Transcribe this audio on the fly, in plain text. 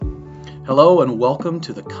Hello and welcome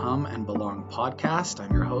to the Come and Belong podcast.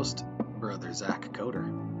 I'm your host, Brother Zach Coder.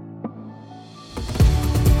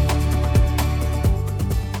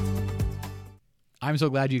 I'm so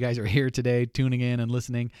glad you guys are here today, tuning in and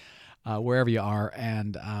listening wherever you are.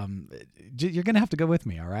 And you're going to have to go with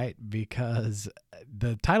me, all right? Because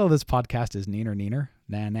the title of this podcast is Neener,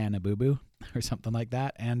 na boo boo, or something like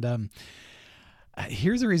that. And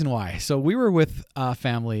here's the reason why. So we were with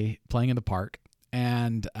family playing in the park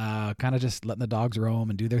and kind of just letting the dogs roam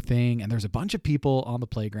and do their thing. And there's a bunch of people on the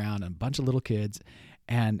playground and a bunch of little kids.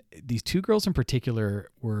 And these two girls in particular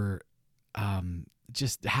were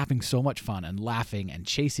just having so much fun and laughing and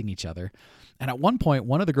chasing each other. And at one point,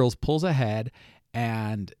 one of the girls pulls ahead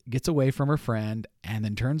and gets away from her friend and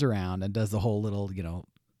then turns around and does the whole little,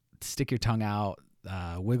 stick your tongue out,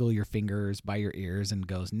 wiggle your fingers by your ears and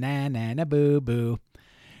goes, na boo boo.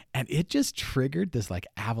 And it just triggered this like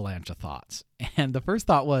avalanche of thoughts. And the first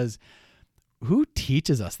thought was, who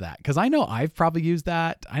teaches us that? Because I know I've probably used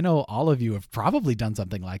that. I know all of you have probably done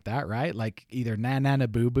something like that, right? Like either na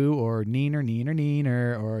boo boo or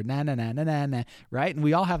neener or na, right? And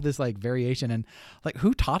we all have this like variation. And like,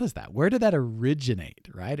 who taught us that? Where did that originate,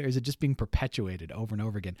 right? Or is it just being perpetuated over and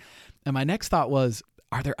over again? And my next thought was,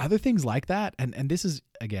 are there other things like that? And this is,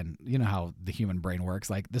 again, you know how the human brain works.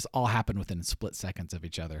 Like this all happened within split seconds of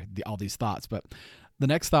each other, all these thoughts. But the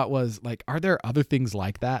next thought was like, are there other things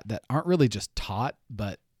like that aren't really just taught,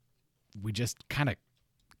 but we just kind of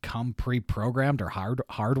come pre-programmed or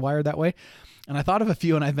hardwired that way? And I thought of a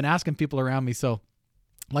few, and I've been asking people around me. So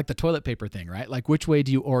like the toilet paper thing, right? Like which way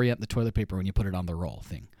do you orient the toilet paper when you put it on the roll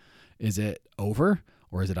thing? Is it over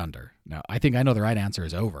or is it under? Now, I think I know the right answer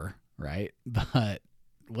is over, right? But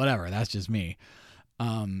whatever, that's just me.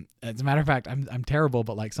 As a matter of fact, I'm terrible,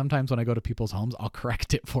 but like sometimes when I go to people's homes, I'll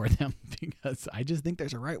correct it for them because I just think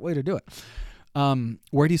there's a right way to do it.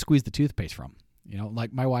 Where do you squeeze the toothpaste from?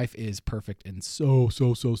 Like my wife is perfect in so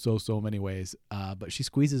many ways, but she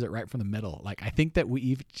squeezes it right from the middle. Like I think that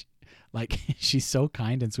she's so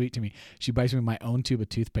kind and sweet to me. She buys me my own tube of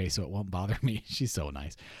toothpaste so it won't bother me. She's so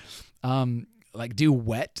nice. Like do you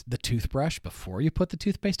wet the toothbrush before you put the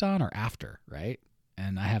toothpaste on or after, right?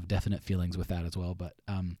 And I have definite feelings with that as well. But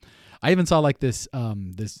I even saw like this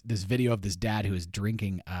video of this dad who is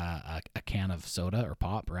drinking a can of soda or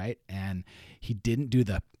pop, right? And he didn't do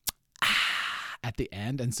the at the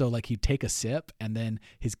end. And so like he'd take a sip and then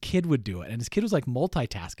his kid would do it. And his kid was like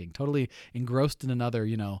multitasking, totally engrossed in another,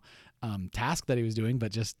 task that he was doing,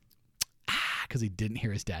 but just because he didn't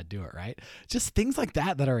hear his dad do it, right? Just things like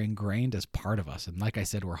that are ingrained as part of us. And like I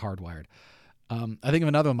said, we're hardwired. I think of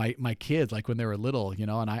another one, my kids, like when they were little,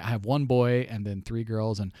 and I have one boy and then three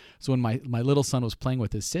girls. And so when my little son was playing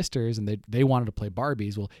with his sisters and they wanted to play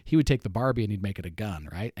Barbies, well, he would take the Barbie and he'd make it a gun,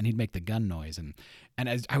 right? And he'd make the gun noise. And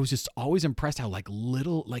as I was just always impressed how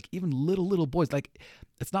even little boys, like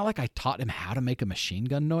it's not like I taught him how to make a machine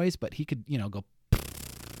gun noise, but he could, go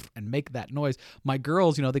and make that noise. My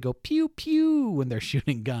girls, they go pew pew when they're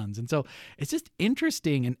shooting guns. And so it's just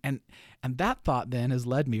interesting. And that thought then has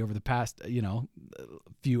led me over the past,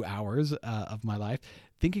 few hours of my life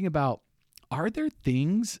thinking about, are there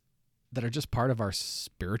things that are just part of our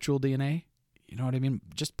spiritual DNA? You know what I mean?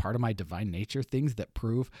 Just part of my divine nature, things that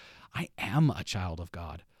prove I am a child of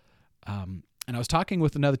God. And I was talking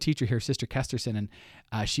with another teacher here, Sister Kesterson,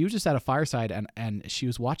 and she was just at a fireside and she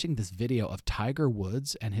was watching this video of Tiger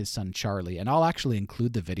Woods and his son Charlie. And I'll actually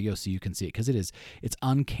include the video so you can see it because it's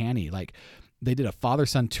uncanny. Like they did a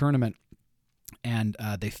father-son tournament and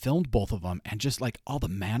they filmed both of them and just like all the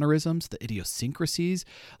mannerisms, the idiosyncrasies,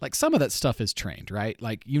 like some of that stuff is trained, right?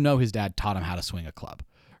 Like, his dad taught him how to swing a club,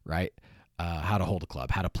 right? How to hold a club,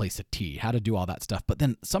 how to place a tee, how to do all that stuff. But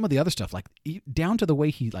then some of the other stuff, like down to the way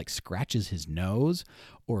he like scratches his nose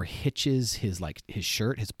or hitches his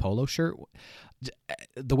shirt, his polo shirt,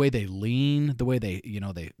 the way they lean, the way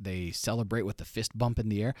they celebrate with the fist bump in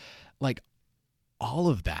the air, like all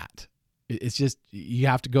of that. It's just, you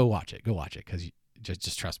have to go watch it because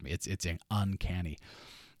just trust me, it's uncanny.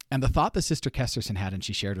 And the thought that Sister Kesterson had and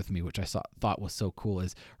she shared with me, which I thought was so cool,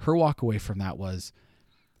 is her walk away from that was,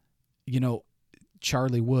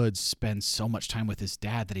 Charlie Woods spends so much time with his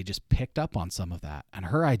dad that he just picked up on some of that. And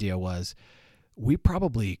her idea was, we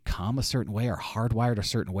probably come a certain way or hardwired a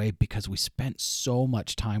certain way because we spent so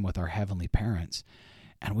much time with our heavenly parents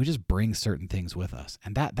and we just bring certain things with us.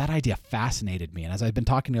 And that idea fascinated me. And as I've been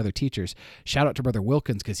talking to other teachers, shout out to Brother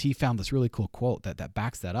Wilkins because he found this really cool quote that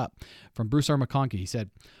backs that up. From Bruce R. McConkie, he said,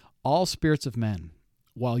 "All spirits of men,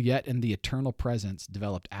 while yet in the eternal presence,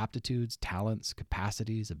 developed aptitudes, talents,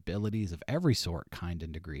 capacities, abilities of every sort, kind,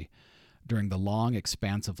 and degree. during the long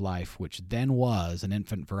expanse of life, which then was an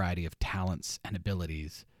infinite variety of talents and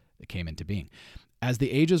abilities that came into being. As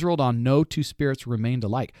the ages rolled on, no two spirits remained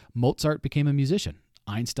alike. Mozart became a musician.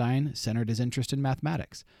 Einstein centered his interest in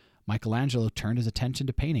mathematics. Michelangelo turned his attention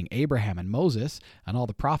to painting. Abraham and Moses and all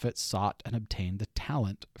the prophets sought and obtained the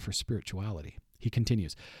talent for spirituality. He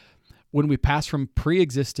continues, when we pass from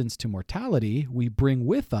pre-existence to mortality, we bring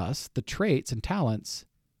with us the traits and talents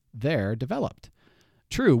there developed.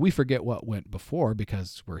 True, we forget what went before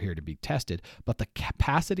because we're here to be tested, but the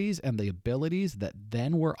capacities and the abilities that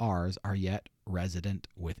then were ours are yet resident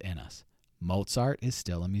within us. Mozart is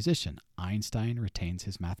still a musician. Einstein retains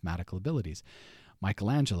his mathematical abilities.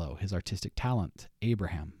 Michelangelo, his artistic talent.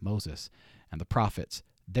 Abraham, Moses, and the prophets,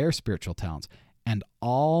 their spiritual talents. And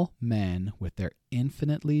all men with their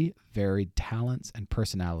infinitely varied talents and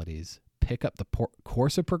personalities pick up the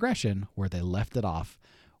course of progression where they left it off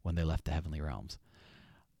when they left the heavenly realms.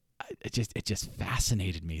 It just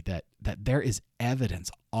fascinated me that there is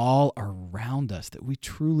evidence all around us that we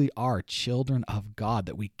truly are children of God,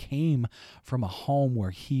 that we came from a home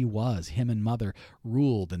where he was, him and mother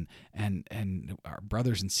ruled, and our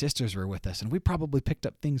brothers and sisters were with us, and we probably picked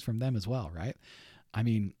up things from them as well, right? I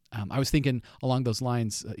mean, I was thinking along those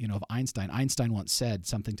lines, of Einstein. Einstein once said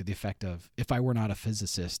something to the effect of, if I were not a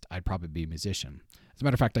physicist, I'd probably be a musician. As a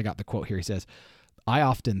matter of fact, I got the quote here. He says, I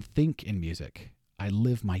often think in music. I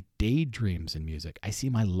live my daydreams in music. I see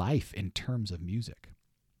my life in terms of music.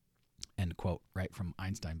 End quote, right from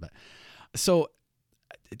Einstein. But so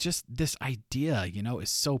just this idea, is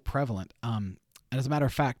so prevalent. And as a matter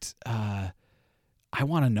of fact, I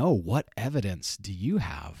want to know, what evidence do you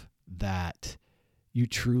have that you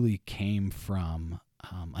truly came from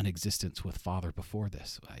an existence with Father before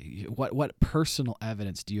this? What personal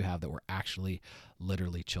evidence do you have that we're actually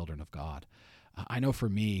literally children of God? I know for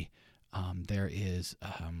me, there is,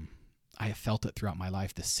 I have felt it throughout my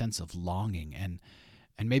life, this sense of longing, and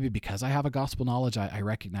maybe because I have a gospel knowledge, I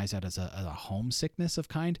recognize that as a homesickness of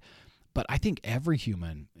kind. But I think every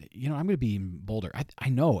human, I'm going to be bolder. I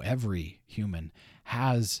know every human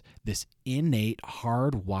has this innate,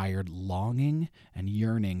 hardwired longing and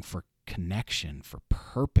yearning for connection, for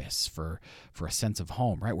purpose, for a sense of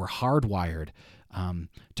home, right? We're hardwired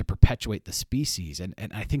to perpetuate the species. And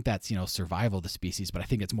I think that's, survival of the species, but I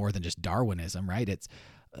think it's more than just Darwinism, right? It's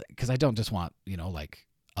because I don't just want, like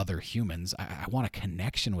other humans. I want a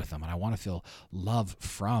connection with them, and I want to feel love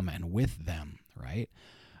from and with them, right?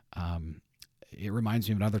 It reminds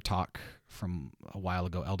me of another talk from a while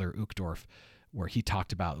ago, Elder Uchtdorf, where he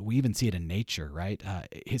talked about, we even see it in nature, right?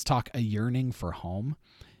 His talk, A Yearning for Home,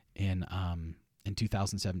 in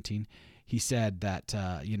 2017, he said that,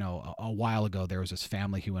 a while ago, there was this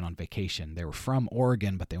family who went on vacation. They were from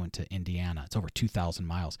Oregon, but they went to Indiana. It's over 2,000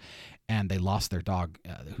 miles. And they lost their dog,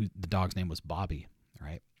 the dog's name was Bobby,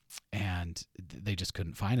 right? And they just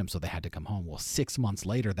couldn't find him, so they had to come home. Well, 6 months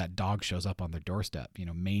later, that dog shows up on their doorstep,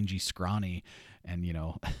 mangy, scrawny, and,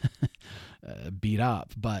 beat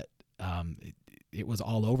up. But it was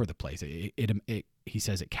all over the place. He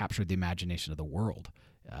says it captured the imagination of the world.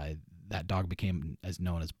 That dog became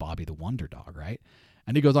known as Bobby the Wonder Dog, right?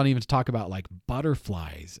 And he goes on even to talk about like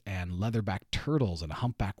butterflies and leatherback turtles and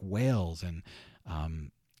humpback whales, and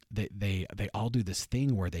they all do this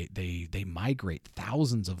thing where they migrate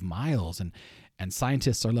thousands of miles, and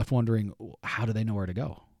scientists are left wondering, how do they know where to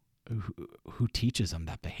go? Who teaches them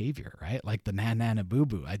that behavior, right? Like the na boo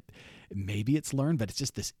boo. Maybe it's learned, but it's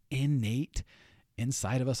just this innate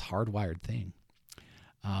inside of us hardwired thing.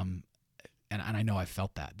 And I know I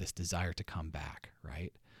felt this desire to come back,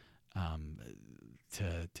 right?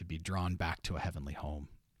 To be drawn back to a heavenly home.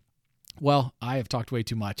 Well, I have talked way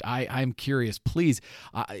too much. I'm curious. Please,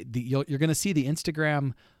 you're going to see the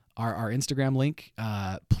Instagram, our Instagram link.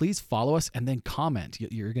 Please follow us and then comment.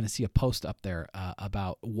 You're going to see a post up there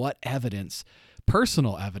about what evidence,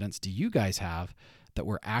 personal evidence, do you guys have that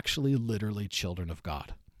we're actually literally children of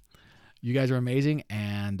God. You guys are amazing,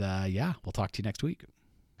 and we'll talk to you next week.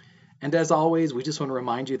 And as always, we just want to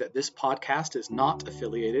remind you that this podcast is not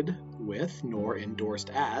affiliated with nor endorsed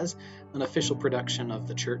as an official production of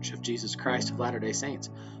the Church of Jesus Christ of Latter-day Saints.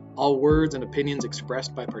 All words and opinions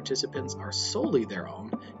expressed by participants are solely their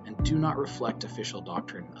own and do not reflect official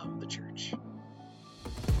doctrine of the Church.